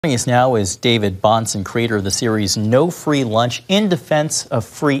Joining us now is David Bahnsen, creator of the series No Free Lunch in Defense of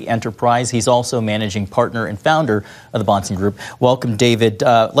Free Enterprise. He's also managing partner and founder of the Bahnsen Group. Welcome, David.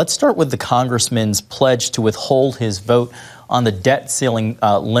 Let's start with the congressman's pledge to withhold his vote on the debt ceiling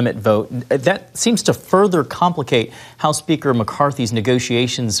limit vote. That seems to further complicate House Speaker McCarthy's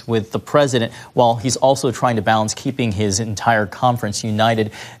negotiations with the president, while he's also trying to balance keeping his entire conference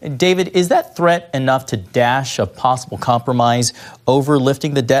united. David, is that threat enough to dash a possible compromise over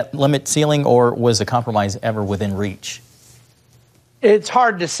lifting the debt limit ceiling, or was a compromise ever within reach? It's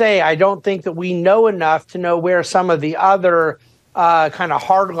hard to say. I don't think that we know enough to know where some of the other kind of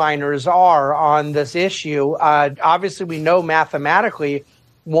hardliners are on this issue. Obviously, we know mathematically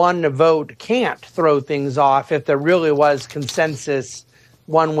one vote can't throw things off if there really was consensus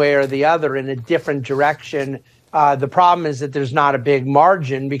one way or the other in a different direction. The problem is that there's not a big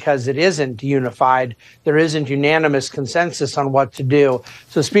margin because it isn't unified. There isn't unanimous consensus on what to do.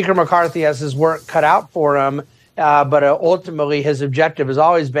 So Speaker McCarthy has his work cut out for him, but ultimately his objective has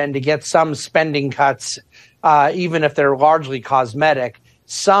always been to get some spending cuts, even if they're largely cosmetic,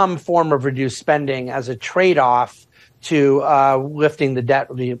 some form of reduced spending as a trade-off to lifting the debt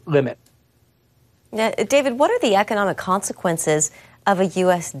limit. Now, David, what are the economic consequences of a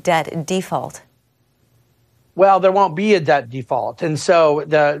U.S. debt default? Well, there won't be a debt default. And so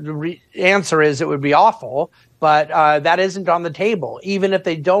the answer is it would be awful, but that isn't on the table. Even if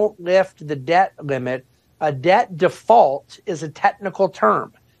they don't lift the debt limit, a debt default is a technical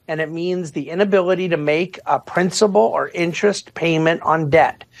term, and it means the inability to make a principal or interest payment on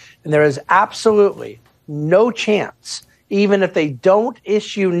debt. And there is absolutely no chance, even if they don't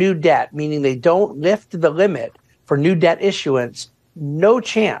issue new debt, meaning they don't lift the limit for new debt issuance, no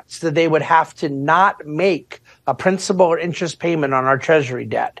chance that they would have to not make a principal or interest payment on our Treasury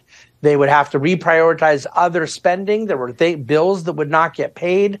debt. They would have to reprioritize other spending. There were bills that would not get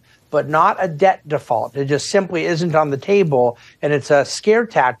paid, but not a debt default. It just simply isn't on the table, and it's a scare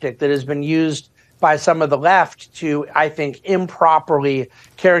tactic that has been used by some of the left to, I think, improperly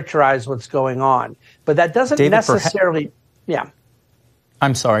characterize what's going on. But that doesn't necessarily,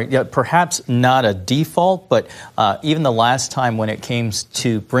 I'm sorry. Yeah, perhaps not a default, but even the last time when it came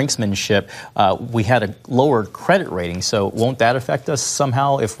to brinksmanship, we had a lower credit rating. So won't that affect us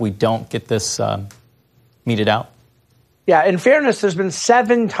somehow if we don't get this meted out? Yeah, in fairness, there's been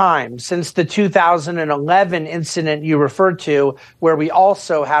 7 times since the 2011 incident you referred to where we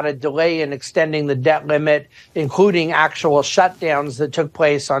also had a delay in extending the debt limit, including actual shutdowns that took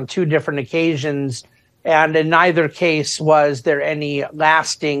place on 2 different occasions. And in neither case was there any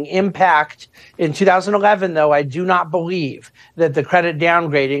lasting impact. In 2011, though, I do not believe that the credit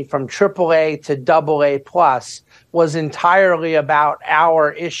downgrading from AAA to AA plus was entirely about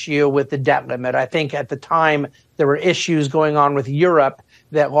our issue with the debt limit. I think at the time there were issues going on with Europe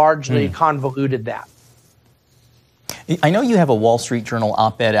that largely convoluted that. I know you have a Wall Street Journal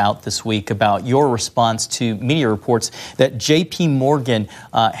op-ed out this week about your response to media reports that J.P. Morgan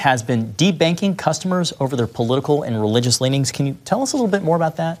has been debanking customers over their political and religious leanings. Can you tell us a little bit more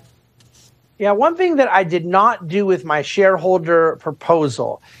about that? Yeah, one thing that I did not do with my shareholder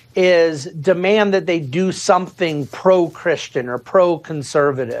proposal is demand that they do something pro-Christian or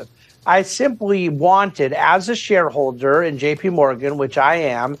pro-conservative. I simply wanted, as a shareholder in J.P. Morgan, which I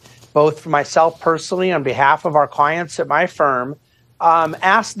am, both for myself personally on behalf of our clients at my firm,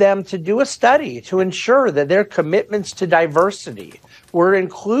 asked them to do a study to ensure that their commitments to diversity were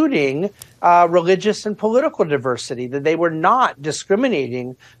including religious and political diversity, that they were not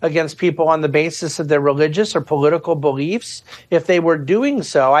discriminating against people on the basis of their religious or political beliefs. If they were doing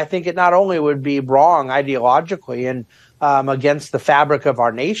so, I think it not only would be wrong ideologically and against the fabric of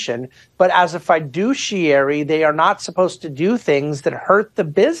our nation, but as a fiduciary, they are not supposed to do things that hurt the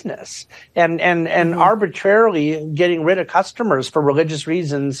business. And arbitrarily getting rid of customers for religious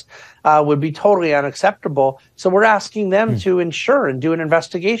reasons would be totally unacceptable. So we're asking them to ensure and do an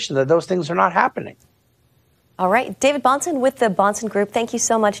investigation that those things are not happening. All right. David Bahnsen with the Bahnsen Group. Thank you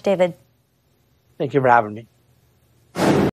so much, David. Thank you for having me.